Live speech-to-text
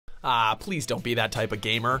Please don't be that type of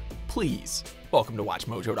gamer. Please. Welcome to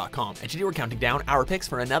WatchMojo.com, and today we're counting down our picks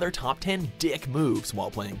for another top 10 dick moves while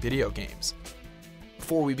playing video games.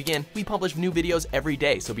 Before we begin, we publish new videos every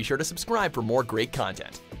day, so be sure to subscribe for more great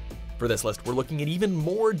content. For this list, we're looking at even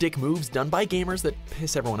more dick moves done by gamers that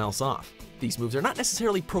piss everyone else off. These moves are not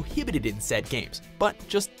necessarily prohibited in said games, but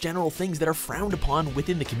just general things that are frowned upon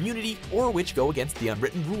within the community or which go against the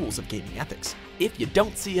unwritten rules of gaming ethics. If you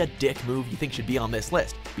don't see a dick move you think should be on this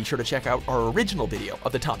list, be sure to check out our original video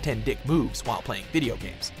of the top 10 dick moves while playing video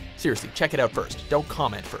games. Seriously, check it out first. Don't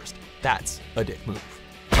comment first. That's a dick move.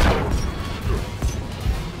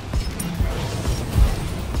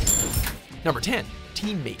 Number 10,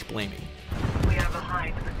 teammate blaming. We are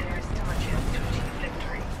behind, but there is still a chance to achieve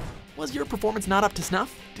victory. Was your performance not up to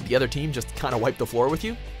snuff? Did the other team just kind of wipe the floor with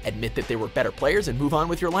you? Admit that they were better players and move on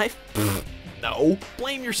with your life? No.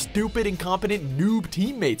 Blame your stupid, incompetent, noob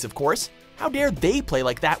teammates, of course. How dare they play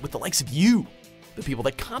like that with the likes of you? The people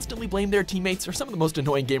that constantly blame their teammates are some of the most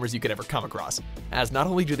annoying gamers you could ever come across, as not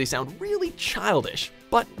only do they sound really childish,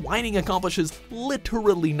 but whining accomplishes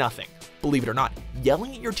literally nothing. Believe it or not,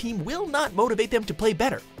 yelling at your team will not motivate them to play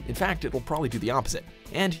better. In fact, it'll probably do the opposite.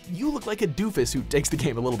 And you look like a doofus who takes the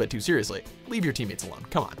game a little bit too seriously. Leave your teammates alone,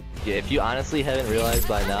 come on. Yeah, if you honestly haven't realized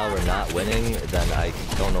by now we're not winning, then I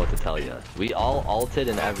don't know what to tell you. We all ulted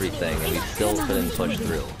and everything, and we still couldn't push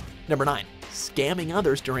through. Number 9, scamming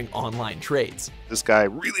others during online trades. This guy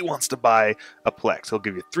really wants to buy a Plex. He'll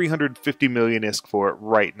give you 350 million ISK for it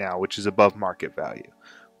right now, which is above market value.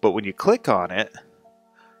 But when you click on it,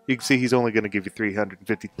 you can see he's only going to give you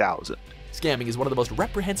 350,000. Scamming is one of the most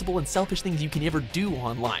reprehensible and selfish things you can ever do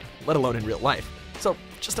online, let alone in real life. So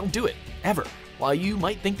just don't do it, ever. While you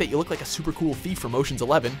might think that you look like a super cool thief from Ocean's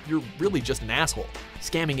 11, you're really just an asshole.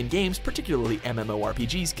 Scamming in games, particularly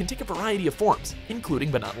MMORPGs, can take a variety of forms, including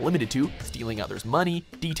but not limited to stealing others' money,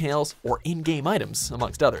 details, or in-game items,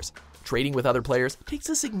 amongst others. Trading with other players takes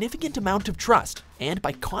a significant amount of trust, and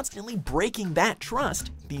by constantly breaking that trust,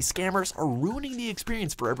 these scammers are ruining the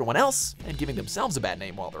experience for everyone else and giving themselves a bad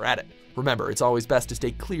name while they're at it. Remember, it's always best to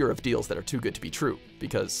stay clear of deals that are too good to be true,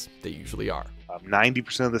 because they usually are.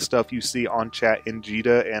 90% of the stuff you see on chat in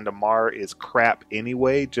Jita and Amar is crap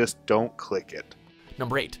anyway, just don't click it.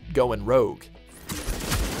 Number 8, going rogue.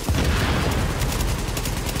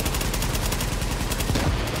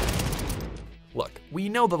 Look, we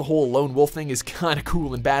know that the whole lone wolf thing is kinda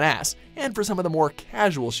cool and badass, and for some of the more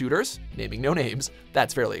casual shooters, naming no names,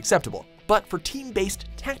 that's fairly acceptable. But for team-based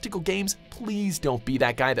tactical games, please don't be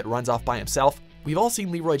that guy that runs off by himself. We've all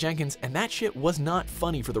seen Leroy Jenkins, and that shit was not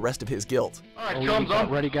funny for the rest of his guild. Alright, thumbs up.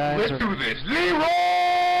 Ready, guys? Let's do this. Leroy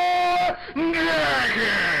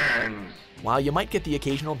Jenkins! While you might get the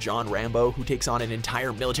occasional John Rambo who takes on an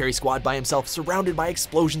entire military squad by himself surrounded by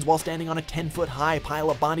explosions while standing on a 10-foot high pile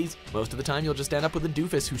of bodies, most of the time you'll just end up with a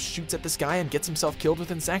doofus who shoots at the sky and gets himself killed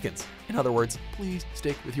within seconds. In other words, please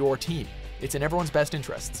stick with your team. It's in everyone's best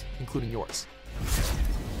interests, including yours.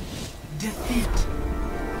 Defeat.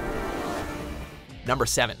 Number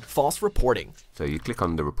 7, false reporting. So you click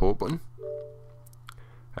on the report button,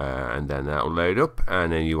 and then that'll load up,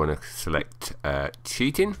 and then you want to select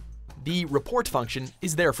cheating. The report function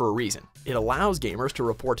is there for a reason. It allows gamers to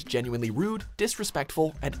report genuinely rude,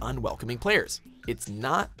 disrespectful, and unwelcoming players. It's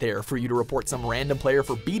not there for you to report some random player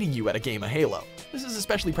for beating you at a game of Halo. This is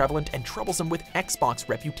especially prevalent and troublesome with Xbox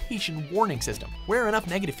reputation warning system, where enough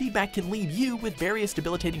negative feedback can leave you with various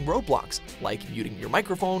debilitating roadblocks, like muting your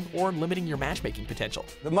microphone or limiting your matchmaking potential.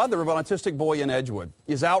 The mother of an autistic boy in Edgewood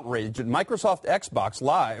is outraged at Microsoft Xbox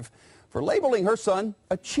Live for labeling her son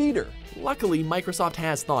a cheater. Luckily, Microsoft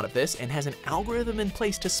has thought of this and has an algorithm in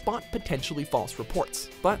place to spot potentially false reports.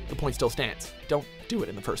 But the point still stands. Don't do it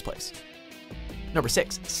in the first place. Number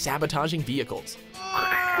 6, sabotaging vehicles.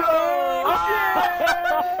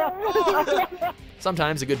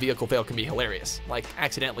 Sometimes a good vehicle fail can be hilarious, like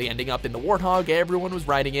accidentally ending up in the Warthog everyone was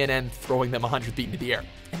riding in and throwing them 100 feet into the air.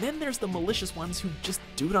 And then there's the malicious ones who just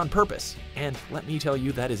do it on purpose. And let me tell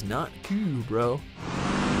you, that is not cool, bro.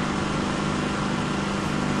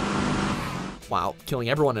 While killing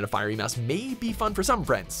everyone in a fiery mess may be fun for some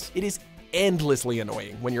friends, it is endlessly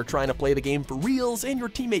annoying when you're trying to play the game for reals and your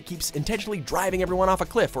teammate keeps intentionally driving everyone off a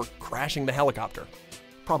cliff or crashing the helicopter.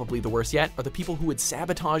 Probably the worst yet are the people who would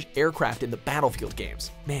sabotage aircraft in the Battlefield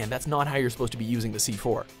games. Man, that's not how you're supposed to be using the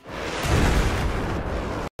C4.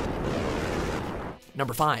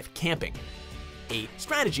 Number 5, camping. A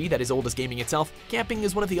strategy that is old as gaming itself, camping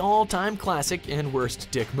is one of the all-time classic and worst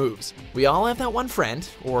dick moves. We all have that one friend,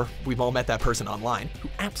 or we've all met that person online, who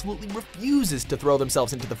absolutely refuses to throw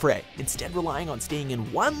themselves into the fray, instead relying on staying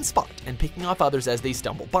in one spot and picking off others as they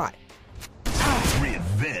stumble by.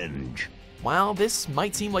 Revenge. range. While this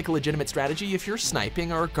might seem like a legitimate strategy if you're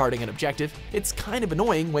sniping or guarding an objective, it's kind of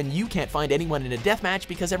annoying when you can't find anyone in a deathmatch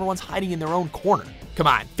because everyone's hiding in their own corner. Come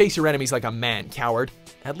on, face your enemies like a man, coward.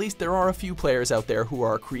 At least there are a few players out there who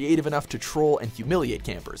are creative enough to troll and humiliate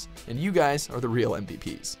campers, and you guys are the real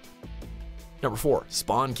MVPs. Number 4,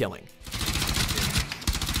 spawn killing.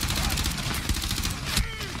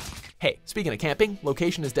 Hey, speaking of camping,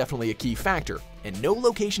 location is definitely a key factor, and no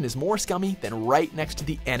location is more scummy than right next to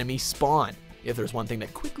the enemy spawn. If there's one thing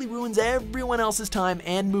that quickly ruins everyone else's time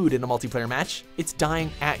and mood in a multiplayer match, it's dying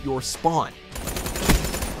at your spawn.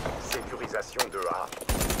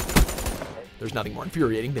 There's nothing more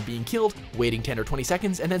infuriating than being killed, waiting 10 or 20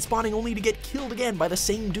 seconds, and then spawning only to get killed again by the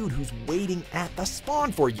same dude who's waiting at the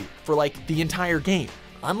spawn for you for like the entire game.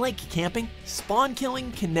 Unlike camping, spawn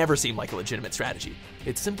killing can never seem like a legitimate strategy.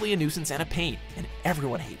 It's simply a nuisance and a pain, and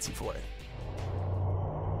everyone hates you for it.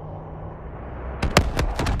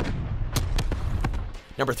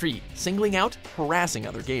 Number 3, singling out, harassing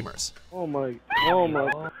other gamers. Oh my.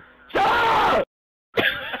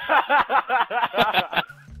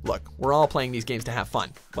 Look, we're all playing these games to have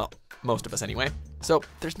fun. Well, most of us anyway. So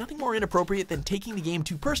there's nothing more inappropriate than taking the game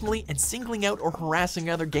too personally and singling out or harassing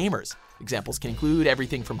other gamers. Examples can include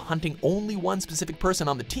everything from hunting only one specific person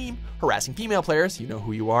on the team, harassing female players, you know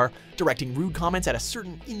who you are, directing rude comments at a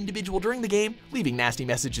certain individual during the game, leaving nasty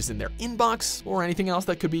messages in their inbox, or anything else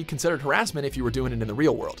that could be considered harassment if you were doing it in the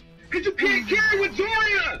real world. Cause you can't carry with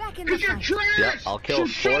Zoria! Cause you're trash! Yep, I'll kill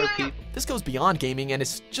 4 people. This goes beyond gaming and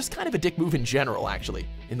is just kind of a dick move in general, actually.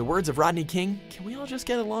 In the words of Rodney King, can we all just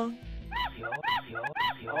get along?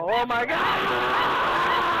 Oh my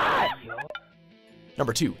god!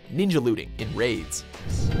 Number 2, ninja looting in raids.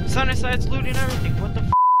 Sunnyside's looting everything, what the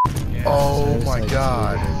f? Oh my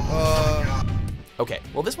god. Okay,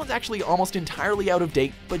 well this one's actually almost entirely out of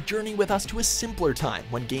date, but journey with us to a simpler time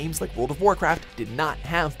when games like World of Warcraft did not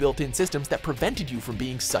have built-in systems that prevented you from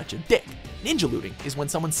being such a dick. Ninja looting is when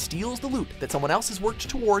someone steals the loot that someone else has worked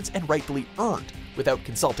towards and rightfully earned, without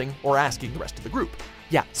consulting or asking the rest of the group.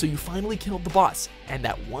 Yeah, so you finally killed the boss, and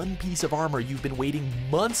that one piece of armor you've been waiting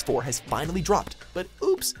months for has finally dropped. But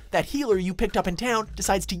oops, that healer you picked up in town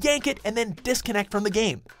decides to yank it and then disconnect from the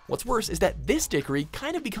game. What's worse is that this dickery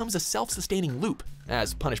kind of becomes a self-sustaining loop,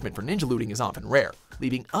 as punishment for ninja looting is often rare,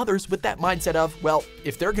 leaving others with that mindset of, well,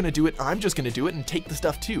 if they're gonna do it, I'm just gonna do it and take the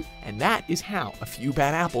stuff too. And that is how a few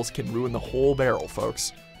bad apples can ruin the whole barrel,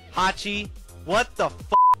 folks. Hachi, what the f,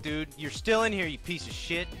 dude? You're still in here, you piece of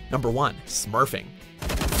shit. Number 1, smurfing.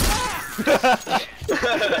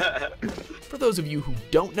 For those of you who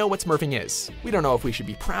don't know what smurfing is, we don't know if we should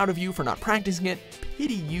be proud of you for not practicing it,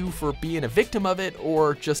 pity you for being a victim of it,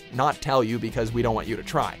 or just not tell you because we don't want you to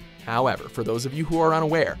try. However, for those of you who are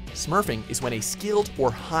unaware, smurfing is when a skilled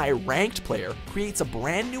or high-ranked player creates a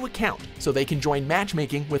brand new account so they can join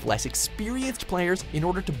matchmaking with less experienced players in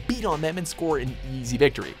order to beat on them and score an easy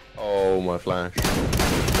victory. Oh my flash.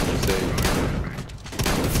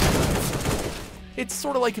 It's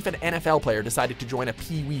sort of like if an NFL player decided to join a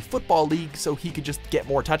Pee-wee football league so he could just get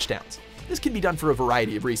more touchdowns. This can be done for a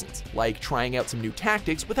variety of reasons, like trying out some new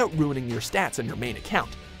tactics without ruining your stats on your main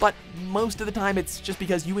account. But most of the time it's just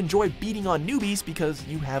because you enjoy beating on newbies because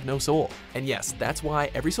you have no soul. And yes, that's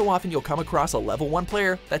why every so often you'll come across a level 1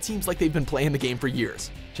 player that seems like they've been playing the game for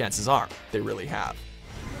years. Chances are, they really have.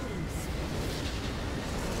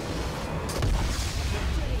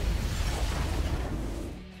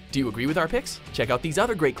 Do you agree with our picks? Check out these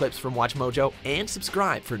other great clips from WatchMojo and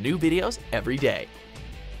subscribe for new videos every day.